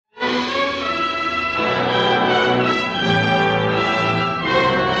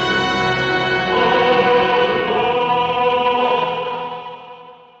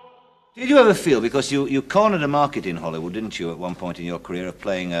ever feel, because you cornered a market in Hollywood, didn't you, at one point in your career, of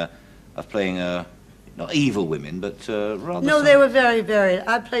playing not evil women, but rather... No, they were very varied.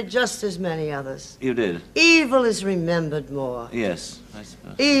 I played just as many others. You did? Evil is remembered more. Yes, I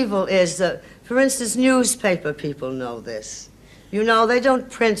suppose. Evil is, for instance, newspaper people know this. You know, they don't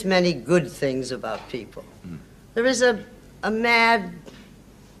print many good things about people. Mm. There is a mad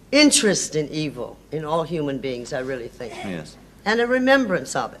interest in evil in all human beings, I really think. Yes. And a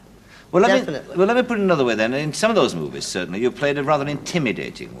remembrance of it. Well, definitely. Let me put it another way then. In some of those movies, certainly, you played a rather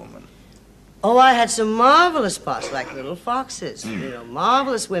intimidating woman. Oh, I had some marvelous parts, like Little Foxes. You know,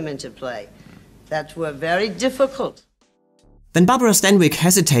 marvelous women to play that were very difficult. When Barbara Stanwyck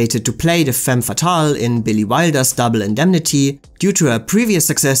hesitated to play the femme fatale in Billy Wilder's Double Indemnity due to her previous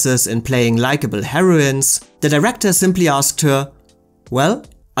successes in playing likable heroines, the director simply asked her, "Well,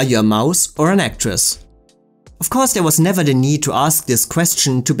 are you a mouse or an actress?" Of course, there was never the need to ask this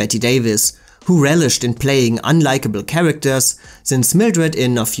question to Bette Davis, who relished in playing unlikable characters, since Mildred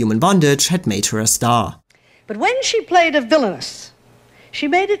in Of Human Bondage had made her a star. But when she played a villainess, she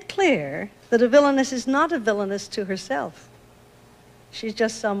made it clear that a villainess is not a villainess to herself. She's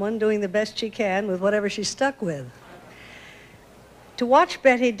just someone doing the best she can with whatever she's stuck with. To watch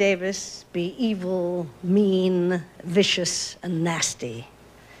Bette Davis be evil, mean, vicious, and nasty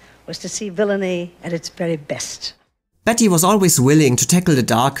was to see villainy at its very best. Bette was always willing to tackle the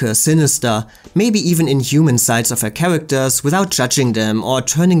darker, sinister, maybe even inhuman sides of her characters without judging them or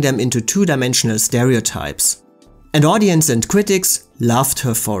turning them into two-dimensional stereotypes. And audience and critics loved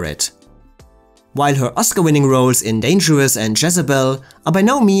her for it. While her Oscar-winning roles in Dangerous and Jezebel are by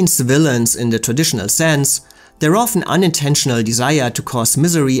no means villains in the traditional sense, their often unintentional desire to cause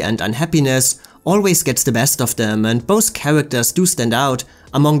misery and unhappiness always gets the best of them, and both characters do stand out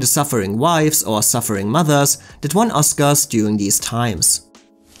among the suffering wives or suffering mothers that won Oscars during these times.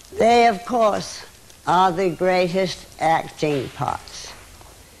 They, of course, are the greatest acting parts.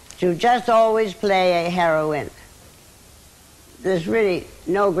 To just always play a heroine. There's really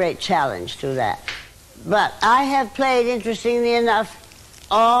no great challenge to that. But I have played, interestingly enough,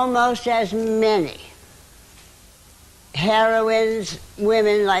 almost as many heroines,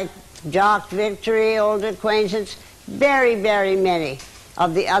 women like Jock Victory, Old Acquaintance, very, very many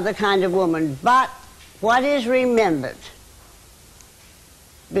of the other kind of woman. But what is remembered,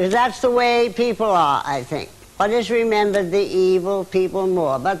 because that's the way people are, I think. What is remembered, the evil people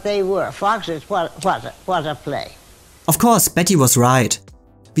more, but they were. Foxes, what a play. Of course, Bette was right.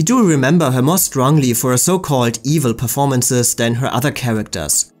 We do remember her more strongly for her so-called evil performances than her other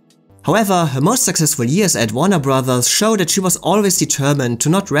characters. However, her most successful years at Warner Brothers show that she was always determined to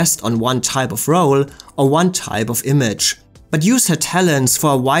not rest on one type of role or one type of image, but use her talents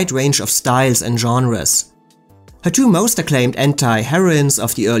for a wide range of styles and genres. Her two most acclaimed anti-heroines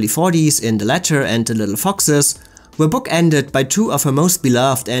of the early 40s in The Letter and The Little Foxes were bookended by two of her most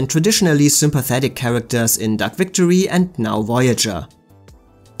beloved and traditionally sympathetic characters in Dark Victory and now Voyager.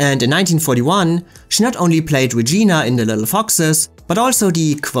 And in 1941, she not only played Regina in The Little Foxes, but also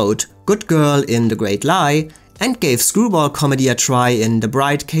the, quote, good girl in The Great Lie, and gave screwball comedy a try in The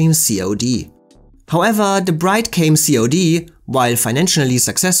Bride Came COD. However, The Bride Came COD, while financially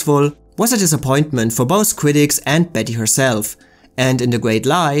successful, was a disappointment for both critics and Bette herself, and in The Great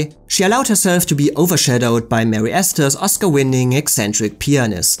Lie, she allowed herself to be overshadowed by Mary Astor's Oscar-winning eccentric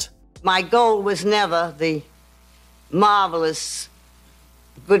pianist. My goal was never the marvelous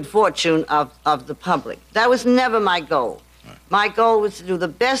good fortune of the public. That was never my goal. My goal was to do the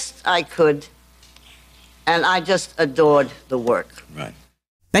best I could, and I just adored the work. Right.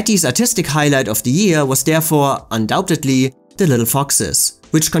 Bette's artistic highlight of the year was therefore, undoubtedly, The Little Foxes,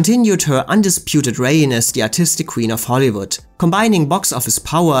 which continued her undisputed reign as the artistic queen of Hollywood, combining box office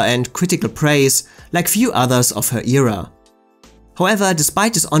power and critical praise like few others of her era. However,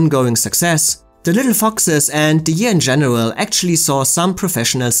 despite this ongoing success, The Little Foxes and the year in general actually saw some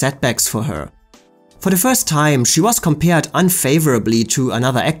professional setbacks for her. For the first time, she was compared unfavorably to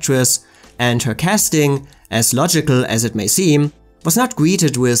another actress, and her casting, as logical as it may seem, was not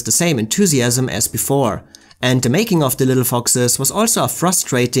greeted with the same enthusiasm as before, and the making of The Little Foxes was also a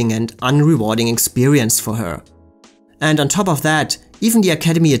frustrating and unrewarding experience for her. And on top of that, even the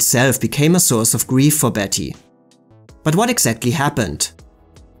Academy itself became a source of grief for Bette. But what exactly happened?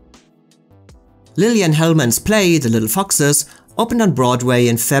 Lillian Hellman's play, The Little Foxes, opened on Broadway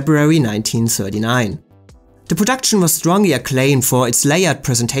in February 1939. The production was strongly acclaimed for its layered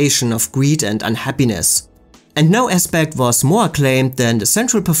presentation of greed and unhappiness, and no aspect was more acclaimed than the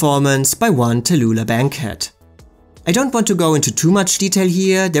central performance by one Tallulah Bankhead. I don't want to go into too much detail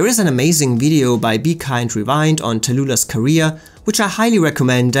here. There is an amazing video by Be Kind Rewind on Tallulah's career, which I highly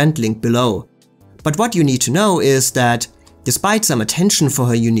recommend and link below. But what you need to know is that, despite some attention for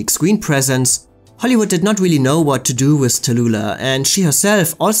her unique screen presence, Hollywood did not really know what to do with Tallulah, and she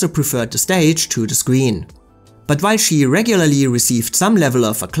herself also preferred the stage to the screen. But while she regularly received some level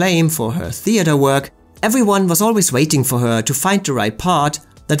of acclaim for her theater work, everyone was always waiting for her to find the right part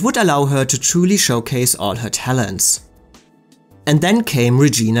that would allow her to truly showcase all her talents. And then came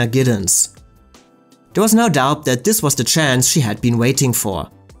Regina Giddens. There was no doubt that this was the chance she had been waiting for.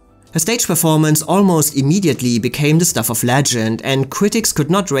 Her stage performance almost immediately became the stuff of legend, and critics could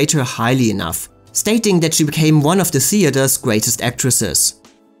not rate her highly enough, stating that she became one of the theater's greatest actresses.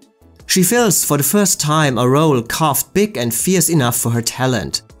 She fills for the first time a role carved big and fierce enough for her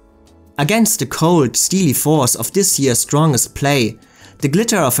talent. Against the cold, steely force of this year's strongest play, the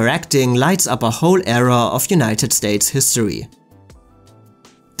glitter of her acting lights up a whole era of United States history.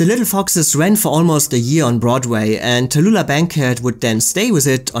 The Little Foxes ran for almost a year on Broadway, and Tallulah Bankhead would then stay with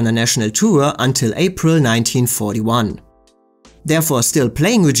it on a national tour until April 1941. Therefore still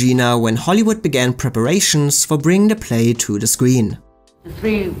playing Regina when Hollywood began preparations for bringing the play to the screen. The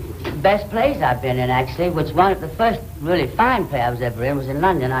three best plays I've been in, actually, which one of the first really fine play I was ever in was in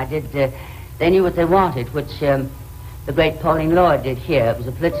London. I did They Knew What They Wanted, which the great Pauline Lloyd did here. It was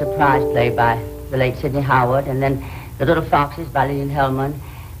a Pulitzer Prize play by the late Sidney Howard, and then The Little Foxes by Lillian Hellman,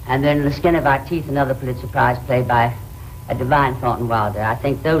 and then The Skin of Our Teeth, another Pulitzer Prize play by a divine Thornton Wilder. I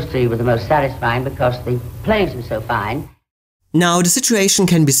think those three were the most satisfying because the plays were so fine. Now, the situation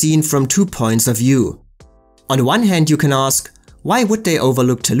can be seen from 2 points of view. On the one hand, you can ask, why would they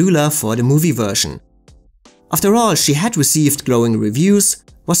overlook Tallulah for the movie version? After all, she had received glowing reviews,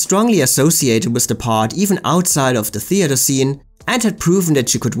 was strongly associated with the part even outside of the theater scene, and had proven that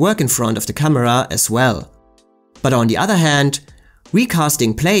she could work in front of the camera as well. But on the other hand,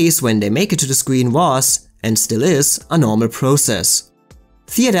 recasting plays when they make it to the screen was, and still is, a normal process.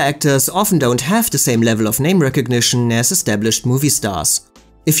 Theater actors often don't have the same level of name recognition as established movie stars.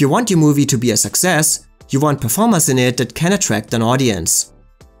 If you want your movie to be a success, you want performers in it that can attract an audience.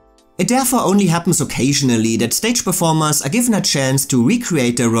 It therefore only happens occasionally that stage performers are given a chance to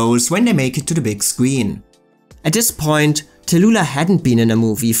recreate their roles when they make it to the big screen. At this point, Tallulah hadn't been in a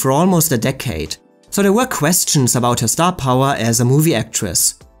movie for almost a decade, so there were questions about her star power as a movie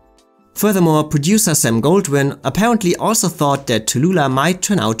actress. Furthermore, producer Sam Goldwyn apparently also thought that Tallulah might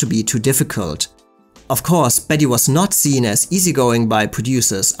turn out to be too difficult. Of course, Bette was not seen as easygoing by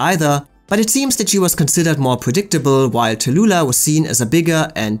producers either, but it seems that she was considered more predictable, while Tallulah was seen as a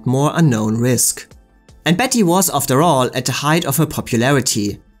bigger and more unknown risk. And Bette was, after all, at the height of her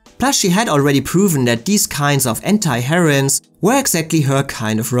popularity. Plus, she had already proven that these kinds of anti-heroines were exactly her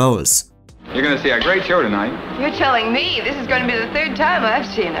kind of roles. You're going to see a great show tonight. You're telling me this is going to be the third time I've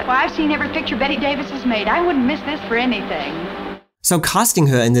seen it. Well, I've seen every picture Bette Davis has made. I wouldn't miss this for anything. So casting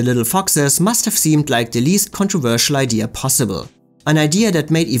her in The Little Foxes must have seemed like the least controversial idea possible. An idea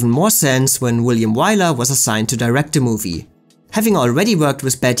that made even more sense when William Wyler was assigned to direct the movie. Having already worked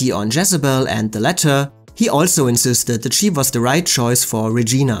with Bette on Jezebel and The Letter, he also insisted that she was the right choice for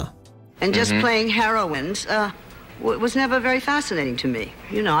Regina. And just playing heroines was never very fascinating to me.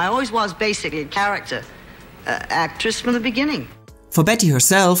 You know, I always was basically a character actress from the beginning. For Bette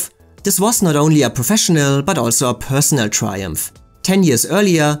herself, this was not only a professional but also a personal triumph. 10 years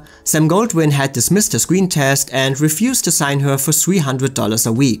earlier, Sam Goldwyn had dismissed her screen test and refused to sign her for $300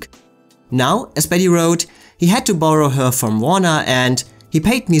 a week. Now, as Bette wrote, he had to borrow her from Warner and he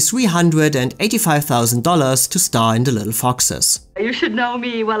paid me $385,000 to star in The Little Foxes. You should know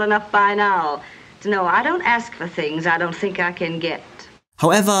me well enough by now to know I don't ask for things I don't think I can get.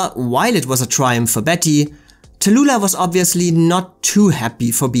 However, while it was a triumph for Bette, Tallulah was obviously not too happy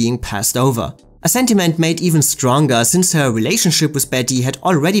for being passed over. A sentiment made even stronger since her relationship with Bette had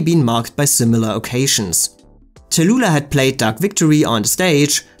already been marked by similar occasions. Tallulah had played Dark Victory on the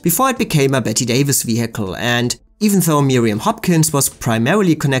stage before it became a Bette Davis vehicle, and even though Miriam Hopkins was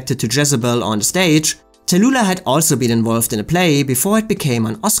primarily connected to Jezebel on the stage, Tallulah had also been involved in a play before it became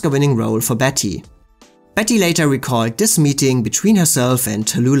an Oscar-winning role for Bette. Bette later recalled this meeting between herself and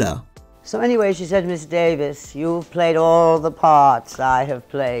Tallulah. So anyway, she said, Miss Davis, you've played all the parts I have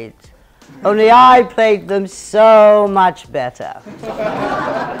played. Only I played them so much better.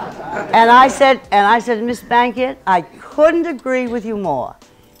 and I said, Miss Bankhead, I couldn't agree with you more.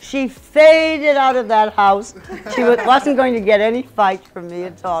 She faded out of that house. She wasn't going to get any fight from me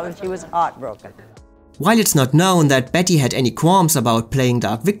at all, and she was heartbroken. While it's not known that Bette had any qualms about playing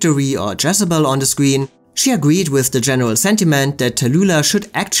Dark Victory or Jezebel on the screen, she agreed with the general sentiment that Tallulah should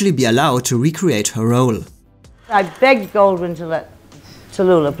actually be allowed to recreate her role. I begged Goldwyn to let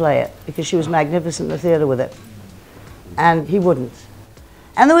Tallulah play it because she was magnificent in the theater with it. And he wouldn't.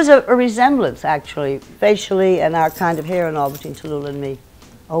 And there was a resemblance, actually, facially and our kind of hair and all between Tallulah and me.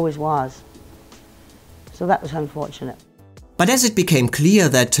 Always was. So that was unfortunate. But as it became clear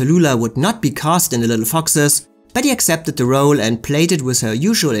that Tallulah would not be cast in The Little Foxes, Bette accepted the role and played it with her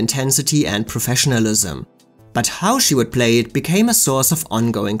usual intensity and professionalism. But how she would play it became a source of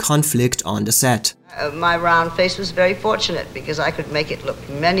ongoing conflict on the set. My round face was very fortunate because I could make it look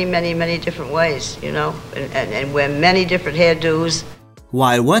many, many, many different ways, you know, and wear many different hairdos.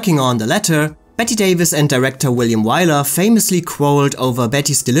 While working on the latter, Bette Davis and director William Wyler famously quarreled over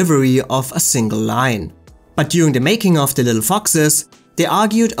Bette's delivery of a single line. But during the making of The Little Foxes, they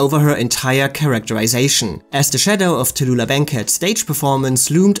argued over her entire characterization, as the shadow of Tallulah Bankhead's stage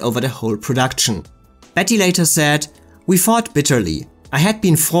performance loomed over the whole production. Bette later said, "We fought bitterly. I had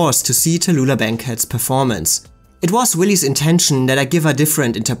been forced to see Tallulah Bankhead's performance. It was Willie's intention that I give a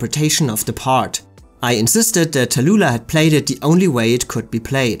different interpretation of the part. I insisted that Tallulah had played it the only way it could be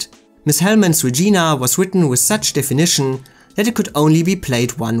played. Miss Hellman's Regina was written with such definition that it could only be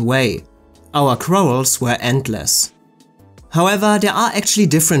played one way. Our quarrels were endless." However, there are actually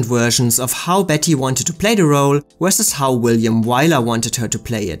different versions of how Bette wanted to play the role versus how William Wyler wanted her to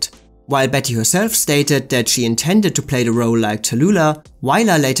play it. While Bette herself stated that she intended to play the role like Tallulah,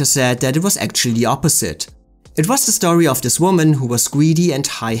 Wyler later said that it was actually the opposite. It was the story of this woman who was greedy and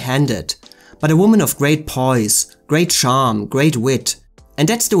high-handed, but a woman of great poise, great charm, great wit, and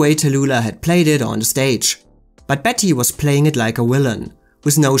that's the way Tallulah had played it on the stage. But Bette was playing it like a villain,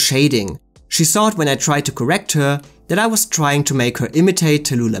 with no shading. She thought when I tried to correct her that I was trying to make her imitate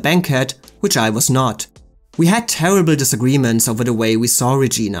Tallulah Bankhead, which I was not. We had terrible disagreements over the way we saw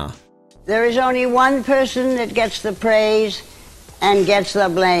Regina. There is only one person that gets the praise and gets the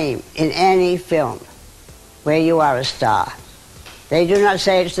blame in any film where you are a star. They do not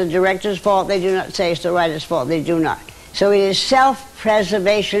say it's the director's fault, they do not say it's the writer's fault, they do not. So it is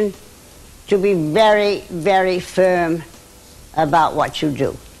self-preservation to be very, very firm about what you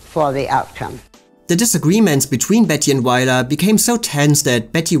do for the outcome. The disagreements between Bette and Wyler became so tense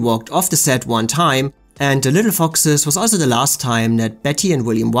that Bette walked off the set one time, and The Little Foxes was also the last time that Bette and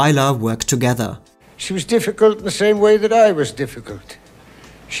William Wyler worked together. She was difficult in the same way that I was difficult.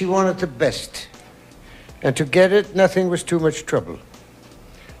 She wanted the best. And to get it, nothing was too much trouble.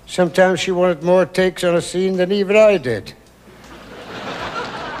 Sometimes she wanted more takes on a scene than even I did.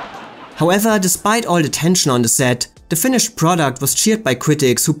 However, despite all the tension on the set, the finished product was cheered by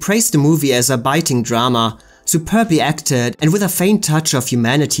critics who praised the movie as a biting drama, superbly acted and with a faint touch of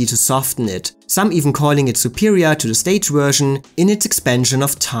humanity to soften it, some even calling it superior to the stage version in its expansion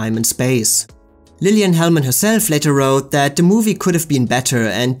of time and space. Lillian Hellman herself later wrote that the movie could have been better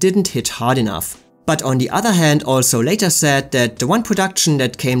and didn't hit hard enough. But on the other hand also later said that the one production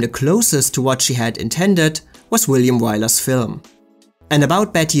that came the closest to what she had intended was William Wyler's film. And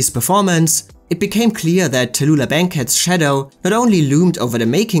about Bette's performance, it became clear that Tallulah Bankhead's shadow not only loomed over the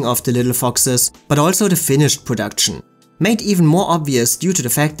making of The Little Foxes, but also the finished production. Made even more obvious due to the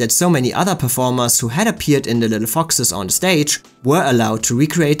fact that so many other performers who had appeared in The Little Foxes on the stage were allowed to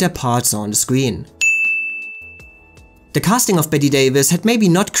recreate their parts on the screen. The casting of Bette Davis had maybe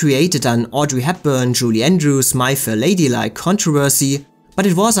not created an Audrey Hepburn, Julie Andrews, My Fair Lady-like controversy, but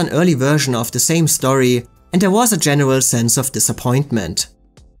it was an early version of the same story, and there was a general sense of disappointment.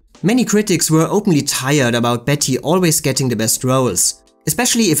 Many critics were openly tired about Bette always getting the best roles,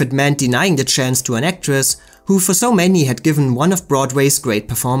 especially if it meant denying the chance to an actress who for so many had given one of Broadway's great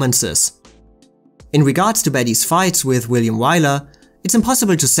performances. In regards to Bette's fights with William Wyler, it's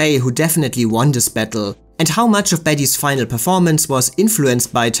impossible to say who definitely won this battle and how much of Bette's final performance was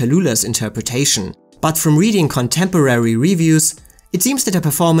influenced by Tallulah's interpretation. But from reading contemporary reviews, it seems that her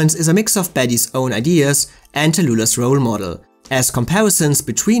performance is a mix of Bette's own ideas and Tallulah's role model, as comparisons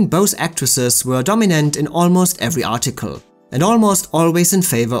between both actresses were dominant in almost every article, and almost always in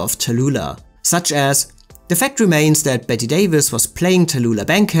favor of Tallulah, such as, "The fact remains that Bette Davis was playing Tallulah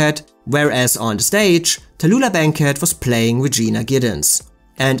Bankhead, whereas on the stage, Tallulah Bankhead was playing Regina Giddens."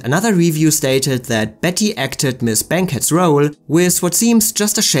 And another review stated that Bette acted Miss Bankhead's role with what seems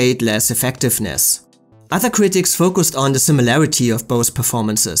just a shade less effectiveness. Other critics focused on the similarity of both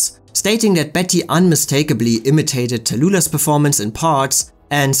performances, stating that Bette unmistakably imitated Tallulah's performance in parts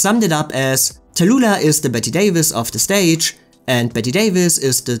and summed it up as, "Tallulah is the Bette Davis of the stage and Bette Davis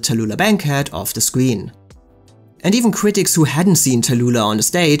is the Tallulah Bankhead of the screen." And even critics who hadn't seen Tallulah on the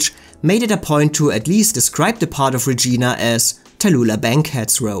stage made it a point to at least describe the part of Regina as Tallulah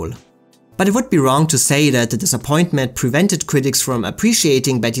Bankhead's role. But it would be wrong to say that the disappointment prevented critics from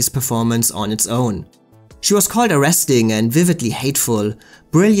appreciating Bette's performance on its own. She was called arresting and vividly hateful,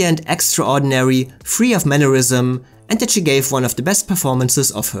 brilliant, extraordinary, free of mannerism, and that she gave one of the best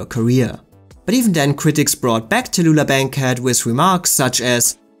performances of her career. But even then, critics brought back Tallulah Bankhead with remarks such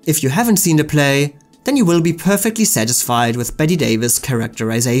as, "If you haven't seen the play, then you will be perfectly satisfied with Bette Davis'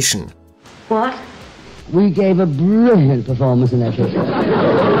 characterization." What? We gave a brilliant performance in that picture.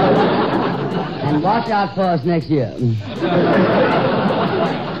 And watch out for us next year.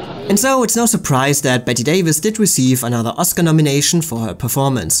 And so it's no surprise that Bette Davis did receive another Oscar nomination for her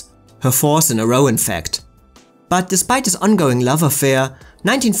performance, her fourth in a row in fact. But despite this ongoing love affair,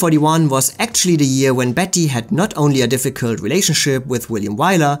 1941 was actually the year when Bette had not only a difficult relationship with William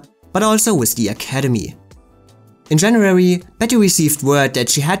Wyler, but also with the Academy. In January, Bette received word that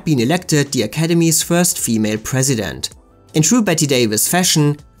she had been elected the Academy's first female president. In true Bette Davis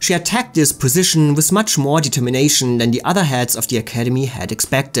fashion, she attacked this position with much more determination than the other heads of the Academy had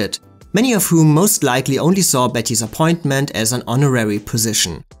expected, many of whom most likely only saw Bette's appointment as an honorary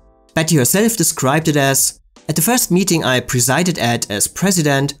position. Bette herself described it as, "At the first meeting I presided at as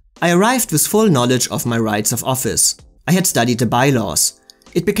president, I arrived with full knowledge of my rights of office. I had studied the bylaws.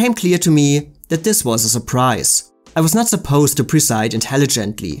 It became clear to me that this was a surprise. I was not supposed to preside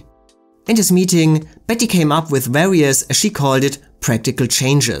intelligently." In this meeting, Bette came up with various, as she called it, practical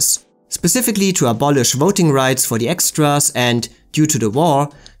changes, specifically to abolish voting rights for the extras and, due to the war,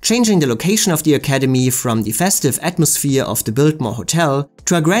 changing the location of the Academy from the festive atmosphere of the Biltmore Hotel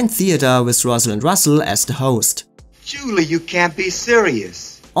to a grand theater with Rosalind Russell as the host. Julie, you can't be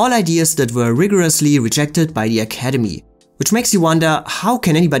serious. All ideas that were rigorously rejected by the Academy, which makes you wonder, how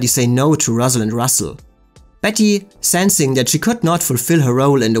can anybody say no to Rosalind Russell? Bette, sensing that she could not fulfill her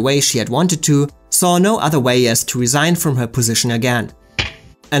role in the way she had wanted to, saw no other way as to resign from her position again.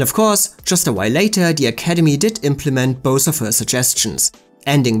 And of course, just a while later, the Academy did implement both of her suggestions,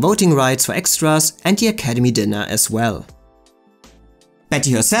 ending voting rights for extras and the Academy dinner as well.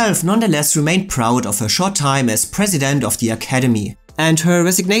 Bette herself nonetheless remained proud of her short time as president of the Academy, and her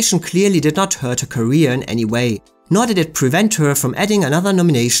resignation clearly did not hurt her career in any way, nor did it prevent her from adding another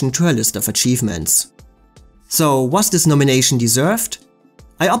nomination to her list of achievements. So, was this nomination deserved?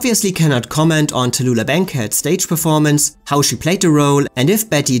 I obviously cannot comment on Tallulah Bankhead's stage performance, how she played the role, and if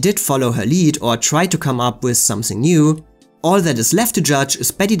Bette did follow her lead or try to come up with something new. All that is left to judge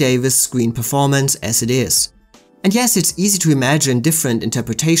is Bette Davis' screen performance as it is. And yes, it's easy to imagine different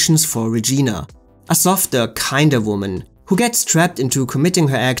interpretations for Regina, a softer, kinder woman, who gets trapped into committing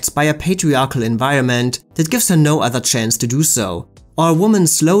her acts by a patriarchal environment that gives her no other chance to do so, or a woman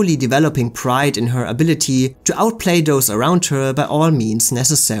slowly developing pride in her ability to outplay those around her by all means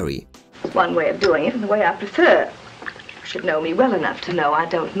necessary. It's one way of doing it and the way I prefer. You should know me well enough to know I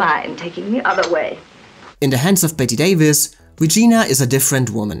don't mind taking the other way. In the hands of Bette Davis, Regina is a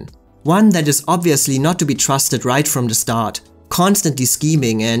different woman. One that is obviously not to be trusted right from the start, constantly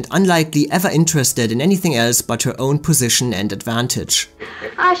scheming and unlikely ever interested in anything else but her own position and advantage.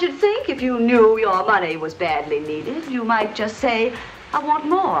 I should think if you knew your money was badly needed, you might just say, "I want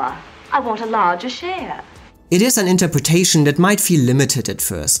more. I want a larger share." It is an interpretation that might feel limited at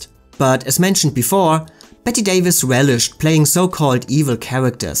first, but as mentioned before, Bette Davis relished playing so-called evil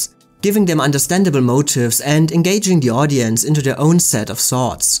characters, giving them understandable motives and engaging the audience into their own set of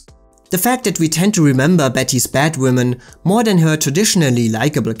thoughts. The fact that we tend to remember Bette's bad women more than her traditionally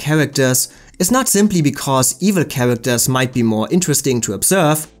likable characters is not simply because evil characters might be more interesting to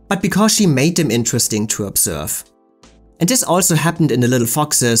observe, but because she made them interesting to observe. And this also happened in The Little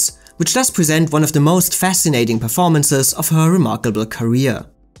Foxes, which does present one of the most fascinating performances of her remarkable career.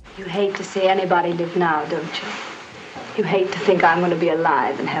 You hate to see anybody live now, don't you? You hate to think I'm going to be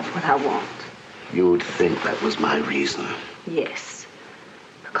alive and have what I want. You would think that was my reason. Yes.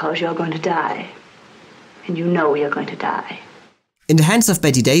 Because you're going to die. And you know you're going to die. In the hands of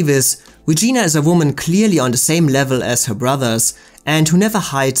Bette Davis, Regina is a woman clearly on the same level as her brothers and who never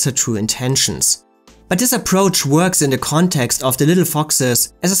hides her true intentions. But this approach works in the context of The Little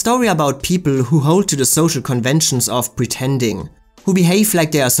Foxes as a story about people who hold to the social conventions of pretending, who behave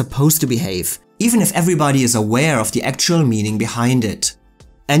like they are supposed to behave, even if everybody is aware of the actual meaning behind it.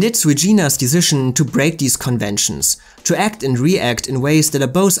 And it's Regina's decision to break these conventions, to act and react in ways that are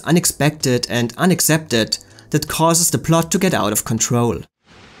both unexpected and unaccepted, that causes the plot to get out of control.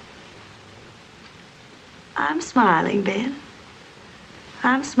 I'm smiling, Ben.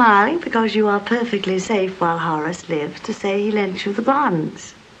 I'm smiling because you are perfectly safe while Horace lives to say he lent you the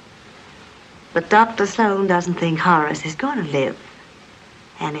bonds. But Dr. Sloan doesn't think Horace is going to live.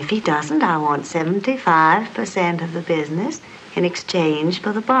 And if he doesn't, I want 75% of the business in exchange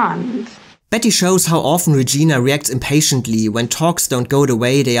for the bonds. Bette shows how often Regina reacts impatiently when talks don't go the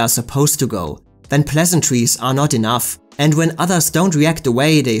way they are supposed to go, when pleasantries are not enough, and when others don't react the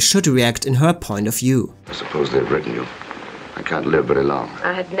way they should react in her point of view. I suppose they've written you. I can't live very long.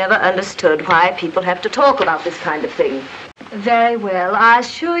 I had never understood why people have to talk about this kind of thing. Very well. I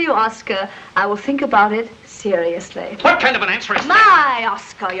assure you, Oscar, I will think about it seriously. What kind of an answer is that? My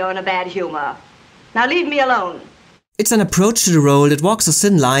Oscar, you're in a bad humor. Now leave me alone. It's an approach to the role that walks a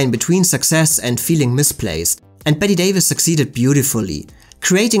thin line between success and feeling misplaced, and Bette Davis succeeded beautifully,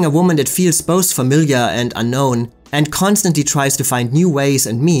 creating a woman that feels both familiar and unknown, and constantly tries to find new ways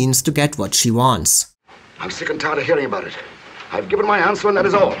and means to get what she wants. I'm sick and tired of hearing about it. I've given my answer and that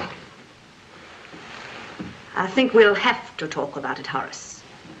is all. I think we'll have to talk about it, Horace.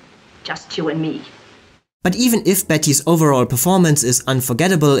 Just you and me. But even if Betty's overall performance is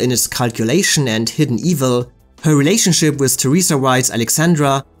unforgettable in its calculation and hidden evil, her relationship with Theresa Wright's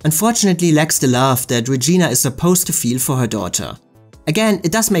Alexandra unfortunately lacks the love that Regina is supposed to feel for her daughter. Again,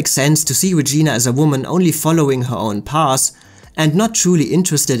 it does make sense to see Regina as a woman only following her own path and not truly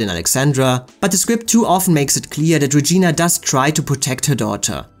interested in Alexandra, but the script too often makes it clear that Regina does try to protect her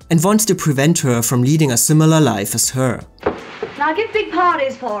daughter and wants to prevent her from leading a similar life as her. Now give big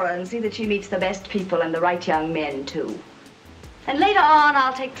parties for her and see that she meets the best people and the right young men too. And later on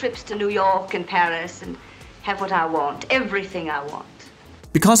I'll take trips to New York and Paris and have what I want, everything I want.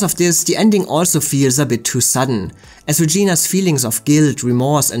 Because of this, the ending also feels a bit too sudden, as Regina's feelings of guilt,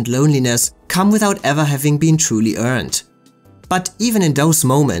 remorse and loneliness come without ever having been truly earned. But even in those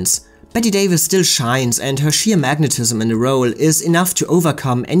moments, Bette Davis still shines, and her sheer magnetism in the role is enough to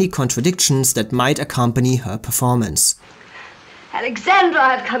overcome any contradictions that might accompany her performance. Alexandra,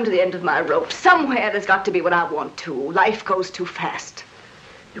 I've come to the end of my rope. Somewhere there's got to be what I want to. Life goes too fast.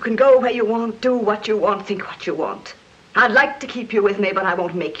 You can go where you want, do what you want, think what you want. I'd like to keep you with me, but I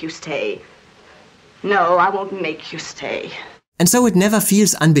won't make you stay. No, I won't make you stay. And so it never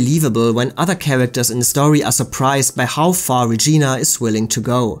feels unbelievable when other characters in the story are surprised by how far Regina is willing to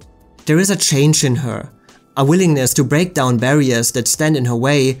go. There is a change in her, a willingness to break down barriers that stand in her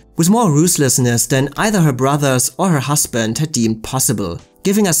way with more ruthlessness than either her brothers or her husband had deemed possible,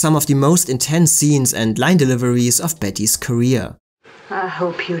 giving us some of the most intense scenes and line deliveries of Betty's career. I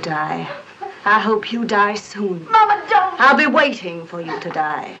hope you die. I hope you die soon. Mama, don't! I'll be waiting for you to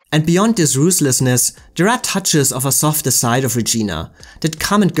die. And beyond this ruthlessness, there are touches of a softer side of Regina that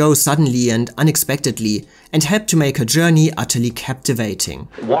come and go suddenly and unexpectedly and help to make her journey utterly captivating.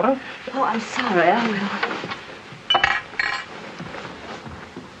 Water? Oh, I'm sorry, I will.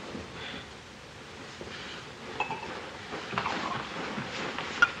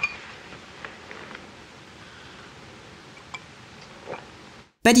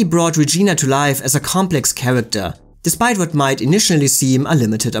 Bette brought Regina to life as a complex character, despite what might initially seem a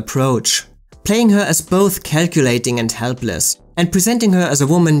limited approach. Playing her as both calculating and helpless, and presenting her as a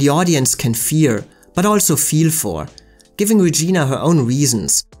woman the audience can fear, but also feel for, giving Regina her own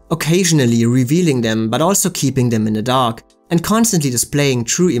reasons, occasionally revealing them but also keeping them in the dark, and constantly displaying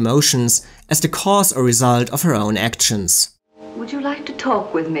true emotions as the cause or result of her own actions. Would you like to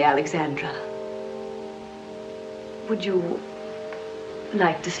talk with me, Alexandra? Would you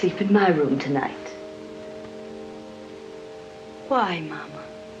like to sleep in my room tonight? Why, Mama?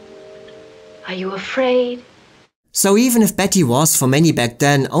 Are you afraid? So even if Bette was for many back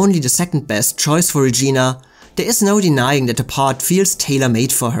then only the second best choice for Regina, there is no denying that the part feels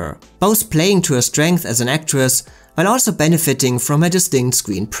tailor-made for her, both playing to her strength as an actress while also benefiting from her distinct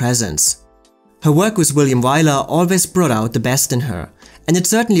screen presence. Her work with William Wyler always brought out the best in her, and it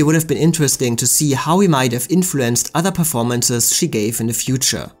certainly would have been interesting to see how he might have influenced other performances she gave in the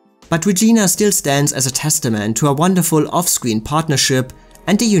future. But Regina still stands as a testament to a wonderful off-screen partnership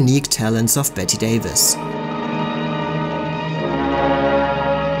and the unique talents of Bette Davis.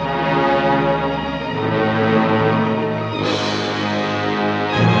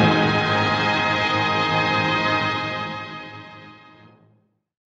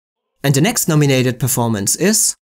 And the next nominated performance is